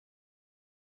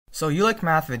So you like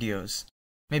math videos.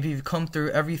 Maybe you've combed through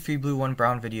every 3 blue 1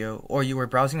 brown video, or you were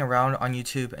browsing around on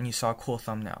YouTube and you saw a cool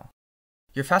thumbnail.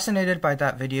 You're fascinated by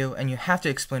that video and you have to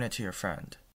explain it to your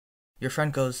friend. Your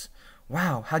friend goes,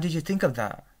 "Wow, how did you think of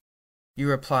that?" You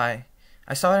reply,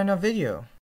 "I saw it in a video."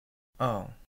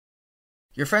 Oh.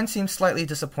 Your friend seems slightly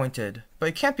disappointed, but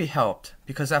it can't be helped,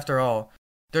 because after all,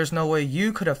 there's no way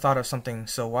you could have thought of something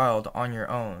so wild on your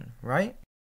own, right?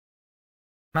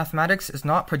 Mathematics is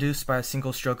not produced by a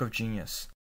single stroke of genius.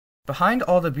 Behind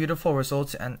all the beautiful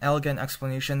results and elegant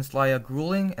explanations lie a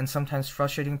grueling and sometimes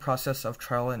frustrating process of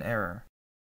trial and error.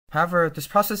 However, this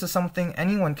process is something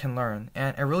anyone can learn,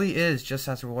 and it really is just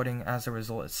as rewarding as the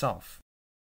result itself.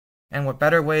 And what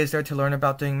better way is there to learn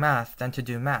about doing math than to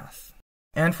do math?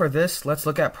 And for this, let's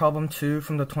look at problem 2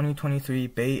 from the 2023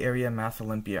 Bay Area Math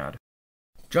Olympiad.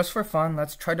 Just for fun,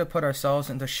 let's try to put ourselves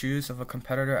in the shoes of a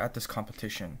competitor at this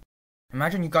competition.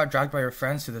 Imagine you got dragged by your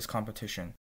friends to this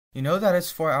competition. You know that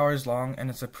it's 4 hours long and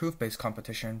it's a proof-based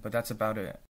competition, but that's about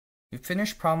it. You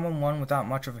finish problem 1 without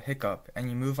much of a hiccup, and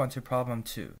you move on to problem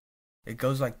 2. It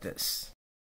goes like this.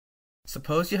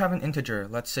 Suppose you have an integer,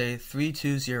 let's say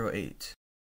 3208.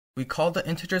 We call the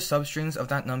integer substrings of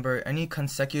that number any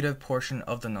consecutive portion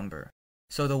of the number.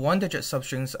 So the 1-digit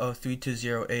substrings of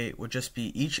 3208 would just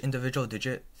be each individual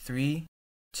digit 3,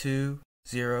 2,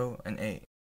 0, and 8.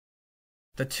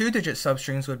 The 2-digit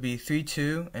substrings would be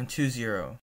 32 and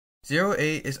 20.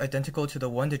 08 is identical to the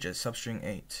 1-digit substring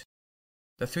 8.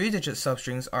 The 3-digit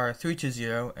substrings are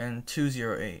 320 and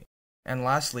 208. And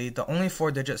lastly, the only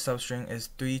 4-digit substring is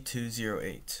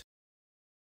 3208.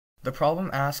 The problem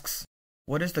asks,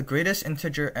 what is the greatest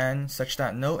integer n such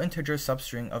that no integer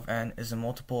substring of n is a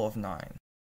multiple of 9?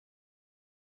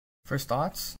 First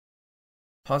thoughts?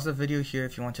 Pause the video here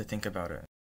if you want to think about it.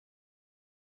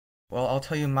 Well, I'll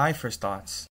tell you my first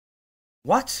thoughts.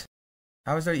 What?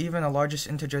 How is there even a largest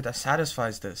integer that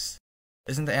satisfies this?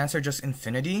 Isn't the answer just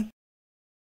infinity?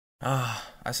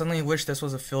 I suddenly wish this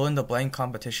was a fill-in-the-blank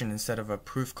competition instead of a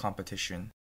proof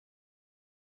competition.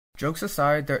 Jokes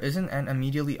aside, there isn't an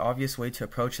immediately obvious way to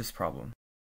approach this problem.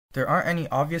 There aren't any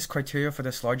obvious criteria for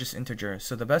this largest integer,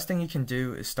 so the best thing you can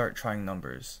do is start trying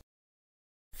numbers.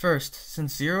 First,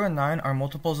 since 0 and 9 are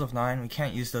multiples of 9, we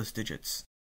can't use those digits.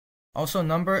 Also,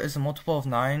 number is a multiple of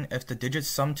 9 if the digits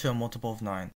sum to a multiple of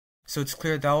 9, so it's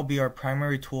clear that will be our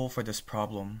primary tool for this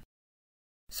problem.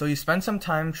 So you spend some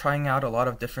time trying out a lot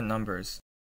of different numbers,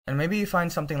 and maybe you find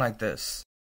something like this.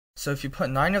 So if you put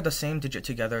 9 of the same digit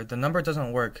together, the number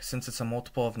doesn't work since it's a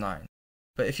multiple of 9.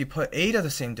 But if you put 8 of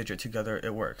the same digit together,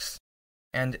 it works.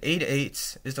 And 8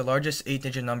 eighths is the largest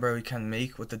 8-digit number we can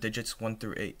make with the digits 1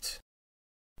 through 8.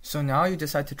 So now you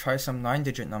decide to try some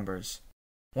 9-digit numbers.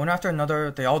 One after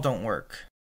another, they all don't work.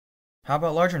 How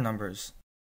about larger numbers?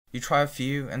 You try a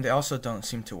few, and they also don't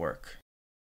seem to work.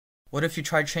 What if you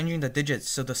try changing the digits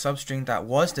so the substring that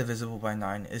was divisible by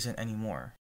 9 isn't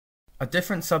anymore? A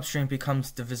different substring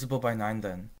becomes divisible by 9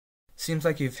 then. Seems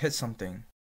like you've hit something.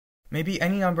 Maybe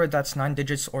any number that's 9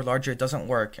 digits or larger doesn't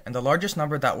work, and the largest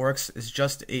number that works is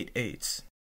just 8 eighths.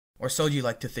 Or so you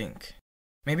like to think.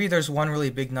 Maybe there's one really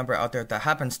big number out there that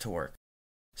happens to work.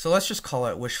 So let's just call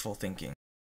it wishful thinking.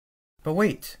 But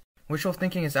wait, wishful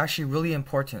thinking is actually really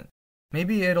important.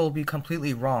 Maybe it'll be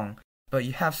completely wrong, but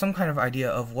you have some kind of idea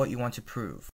of what you want to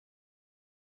prove.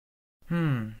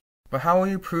 But how will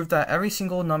you prove that every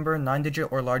single number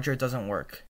 9-digit or larger doesn't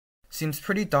work? Seems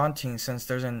pretty daunting since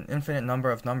there's an infinite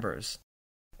number of numbers.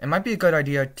 It might be a good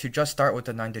idea to just start with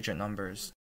the 9-digit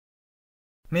numbers.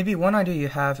 Maybe one idea you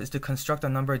have is to construct a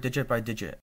number digit by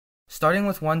digit. Starting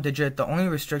with 1 digit, the only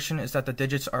restriction is that the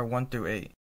digits are 1 through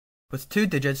 8. With 2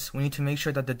 digits, we need to make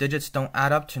sure that the digits don't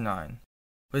add up to 9.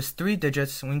 With 3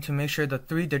 digits, we need to make sure the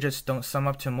 3 digits don't sum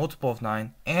up to a multiple of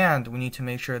 9, and we need to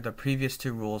make sure the previous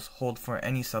 2 rules hold for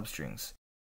any substrings.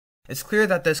 It's clear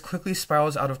that this quickly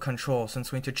spirals out of control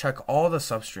since we need to check all the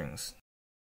substrings.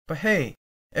 But hey,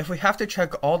 if we have to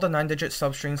check all the 9-digit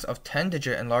substrings of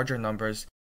 10-digit and larger numbers,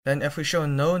 then if we show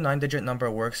no 9-digit number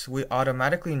works, we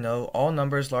automatically know all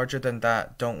numbers larger than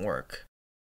that don't work.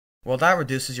 Well, that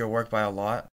reduces your work by a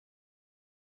lot.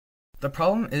 The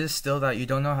problem is still that you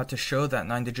don't know how to show that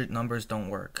 9-digit numbers don't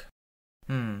work.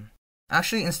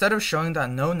 Actually, instead of showing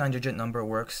that no 9-digit number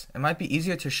works, it might be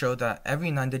easier to show that every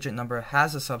 9-digit number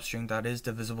has a substring that is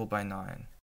divisible by 9.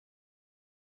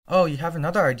 Oh, you have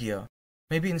another idea.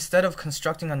 Maybe instead of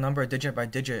constructing a number digit by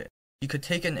digit, you could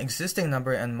take an existing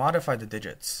number and modify the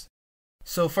digits.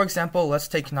 So for example, let's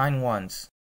take 9 ones.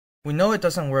 We know it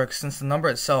doesn't work since the number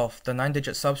itself, the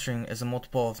 9-digit substring, is a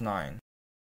multiple of 9.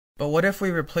 But what if we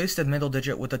replace the middle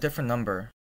digit with a different number?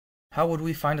 How would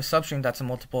we find a substring that's a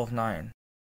multiple of 9?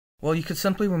 Well, you could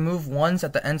simply remove 1s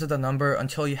at the ends of the number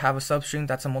until you have a substring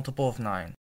that's a multiple of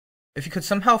 9. If you could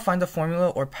somehow find a formula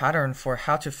or pattern for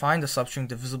how to find a substring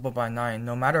divisible by 9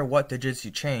 no matter what digits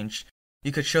you change,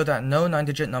 you could show that no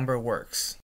 9-digit number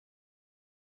works.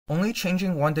 Only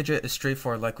changing one digit is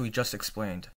straightforward like we just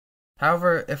explained.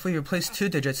 However, if we replace 2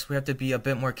 digits, we have to be a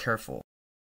bit more careful.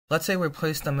 Let's say we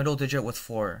replace the middle digit with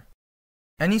 4.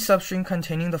 Any substring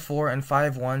containing the 4 and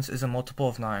 5 ones is a multiple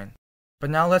of 9. But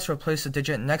now let's replace the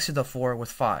digit next to the 4 with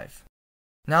 5.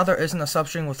 Now there isn't a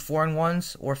substring with 4 and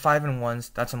 1s or 5 and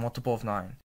 1s that's a multiple of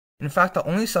 9. In fact, the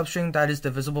only substring that is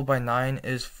divisible by 9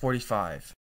 is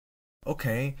 45.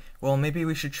 Okay, well maybe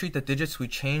we should treat the digits we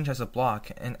change as a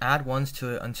block and add 1s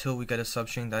to it until we get a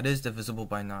substring that is divisible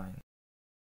by 9.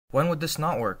 When would this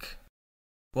not work?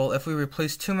 Well, if we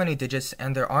replace too many digits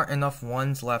and there aren't enough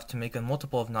 1s left to make a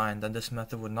multiple of 9, then this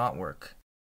method would not work.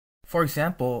 For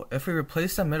example, if we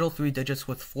replace the middle 3 digits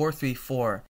with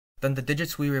 434, then the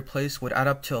digits we replace would add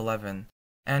up to 11,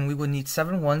 and we would need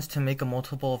 7 1s to make a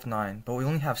multiple of 9, but we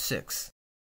only have 6.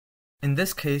 In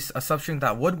this case, a substring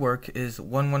that would work is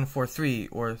 1143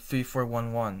 or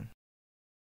 3411.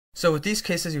 So with these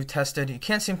cases you've tested, you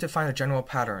can't seem to find a general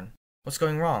pattern. What's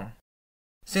going wrong?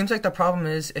 Seems like the problem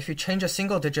is, if you change a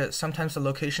single digit, sometimes the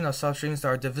location of substrings that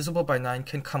are divisible by 9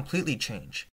 can completely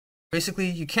change. Basically,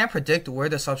 you can't predict where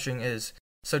the substring is,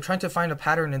 so trying to find a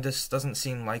pattern in this doesn't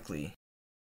seem likely.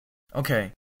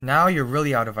 Okay, now you're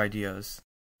really out of ideas.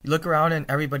 You look around and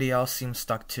everybody else seems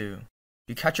stuck too.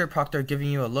 You catch your proctor giving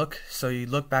you a look, so you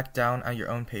look back down at your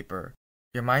own paper.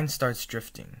 Your mind starts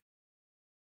drifting.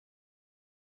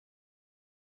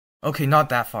 Okay, not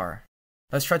that far.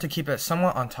 Let's try to keep it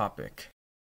somewhat on topic.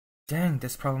 Dang,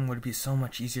 this problem would be so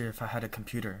much easier if I had a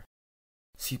computer.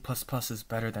 C++ is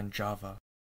better than Java.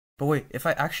 But wait, if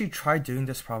I actually tried doing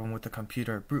this problem with a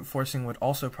computer, brute forcing would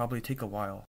also probably take a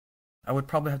while. I would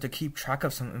probably have to keep track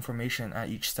of some information at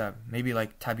each step, maybe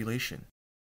like tabulation.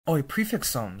 Oh wait, prefix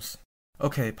sums!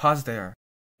 Okay, pause there.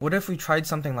 What if we tried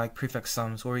something like prefix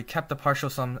sums, where we kept the partial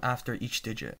sum after each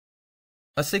digit?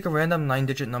 Let's take a random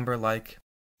 9-digit number like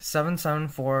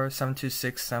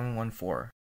 774726714.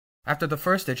 After the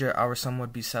first digit, our sum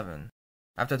would be 7.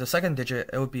 After the second digit,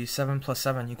 it would be 7 plus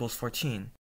 7 equals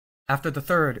 14. After the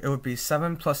third, it would be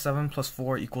 7 plus 7 plus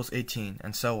 4 equals 18,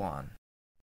 and so on.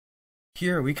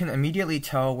 Here, we can immediately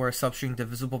tell where a substring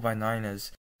divisible by 9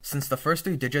 is, since the first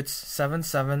 3 digits, 7,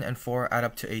 7, and 4 add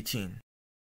up to 18.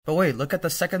 But wait, look at the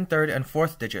second, third, and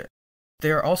fourth digit.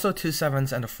 They are also 2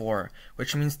 7s and a 4,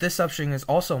 which means this substring is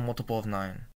also a multiple of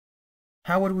 9.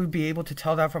 How would we be able to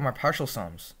tell that from our partial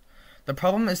sums? The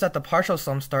problem is that the partial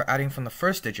sums start adding from the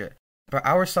first digit, but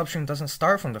our substring doesn't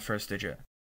start from the first digit.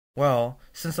 Well,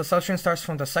 since the substring starts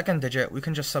from the second digit, we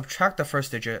can just subtract the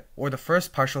first digit, or the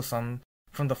first partial sum,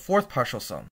 from the fourth partial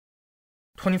sum.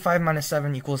 25 minus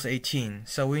 7 equals 18,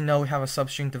 so we know we have a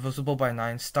substring divisible by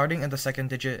 9 starting at the second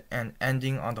digit and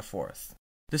ending on the fourth.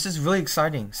 This is really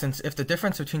exciting, since if the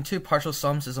difference between two partial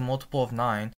sums is a multiple of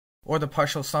 9, or the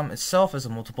partial sum itself is a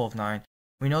multiple of 9,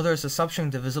 we know there is a substring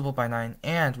divisible by 9,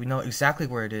 and we know exactly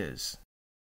where it is.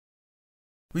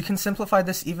 We can simplify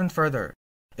this even further.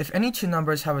 If any two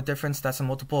numbers have a difference that's a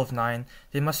multiple of 9,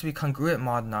 they must be congruent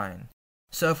mod 9.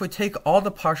 So if we take all the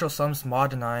partial sums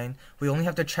mod 9, we only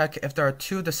have to check if there are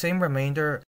two of the same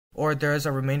remainder, or there is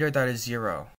a remainder that is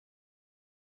 0.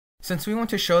 Since we want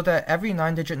to show that every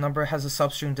 9-digit number has a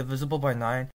substring divisible by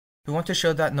 9, we want to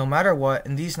show that no matter what,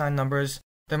 in these 9 numbers,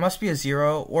 there must be a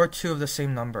 0 or 2 of the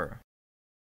same number.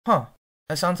 Huh,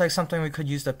 that sounds like something we could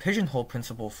use the pigeonhole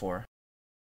principle for.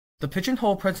 The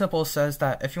pigeonhole principle says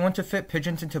that if you want to fit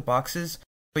pigeons into boxes,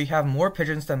 but you have more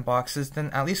pigeons than boxes, then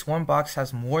at least one box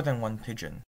has more than one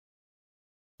pigeon.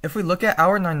 If we look at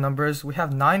our 9 numbers, we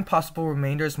have 9 possible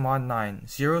remainders mod 9,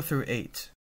 0 through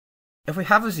 8. If we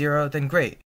have a 0, then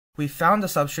great, we found the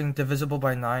substring divisible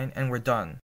by 9 and we're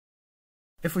done.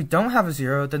 If we don't have a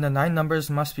 0, then the 9 numbers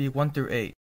must be 1 through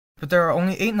 8. But there are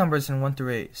only 8 numbers in 1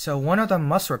 through 8, so one of them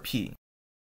must repeat.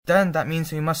 Then that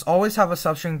means we must always have a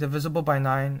substring divisible by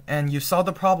 9, and you've solved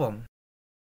the problem.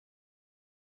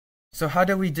 So how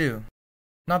did we do?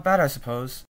 Not bad, I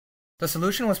suppose. The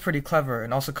solution was pretty clever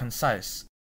and also concise,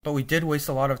 but we did waste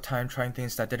a lot of time trying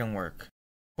things that didn't work.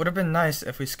 Would have been nice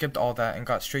if we skipped all that and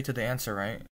got straight to the answer,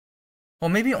 right? Well,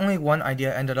 maybe only one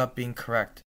idea ended up being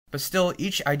correct, but still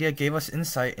each idea gave us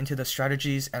insight into the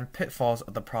strategies and pitfalls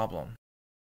of the problem.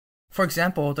 For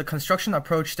example, the construction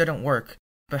approach didn't work,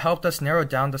 but helped us narrow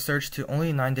down the search to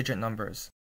only 9-digit numbers.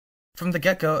 From the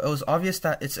get-go, it was obvious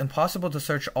that it's impossible to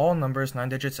search all numbers 9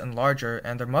 digits and larger,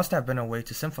 and there must have been a way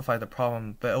to simplify the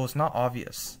problem, but it was not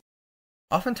obvious.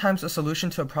 Oftentimes, a solution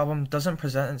to a problem doesn't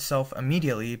present itself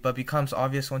immediately, but becomes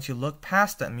obvious once you look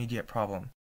past the immediate problem.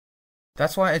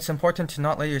 That's why it's important to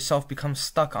not let yourself become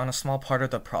stuck on a small part of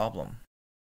the problem.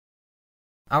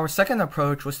 Our second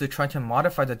approach was to try to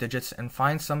modify the digits and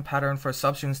find some pattern for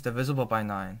substrings divisible by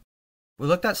 9. We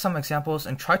looked at some examples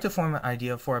and tried to form an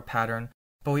idea for a pattern,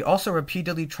 but we also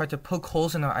repeatedly tried to poke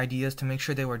holes in our ideas to make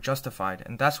sure they were justified,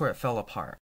 and that's where it fell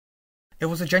apart. It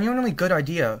was a genuinely good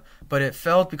idea, but it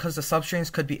failed because the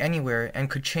substrings could be anywhere and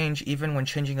could change even when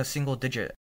changing a single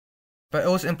digit. But it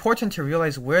was important to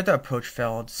realize where the approach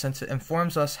failed, since it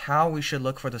informs us how we should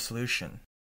look for the solution.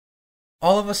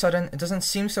 All of a sudden, it doesn't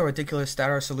seem so ridiculous that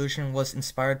our solution was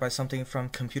inspired by something from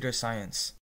computer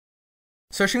science.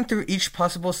 Searching through each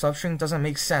possible substring doesn't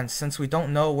make sense since we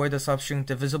don't know where the substring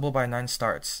divisible by 9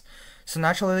 starts. So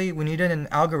naturally, we needed an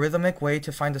algorithmic way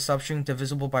to find the substring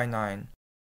divisible by 9.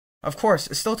 Of course,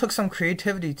 it still took some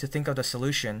creativity to think of the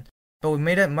solution, but we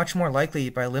made it much more likely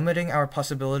by limiting our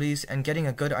possibilities and getting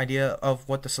a good idea of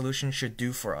what the solution should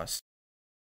do for us.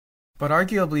 But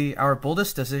arguably, our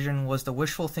boldest decision was the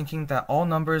wishful thinking that all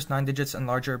numbers 9 digits and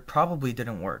larger probably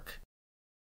didn't work.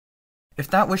 If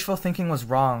that wishful thinking was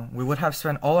wrong, we would have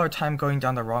spent all our time going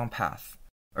down the wrong path.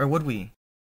 Or would we?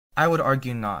 I would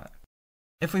argue not.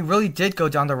 If we really did go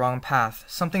down the wrong path,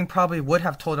 something probably would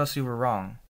have told us we were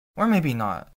wrong. Or maybe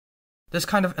not. This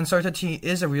kind of uncertainty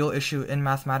is a real issue in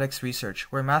mathematics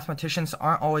research, where mathematicians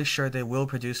aren't always sure they will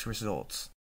produce results.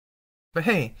 But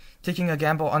hey, taking a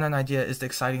gamble on an idea is the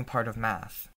exciting part of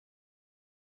math.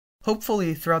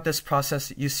 Hopefully, throughout this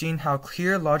process, you've seen how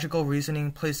clear logical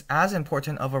reasoning plays as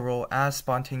important of a role as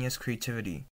spontaneous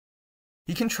creativity.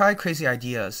 You can try crazy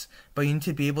ideas, but you need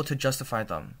to be able to justify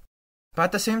them. But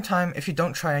at the same time, if you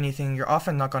don't try anything, you're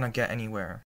often not going to get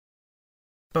anywhere.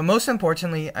 But most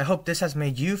importantly, I hope this has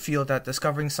made you feel that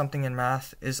discovering something in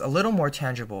math is a little more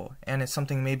tangible, and it's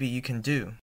something maybe you can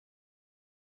do.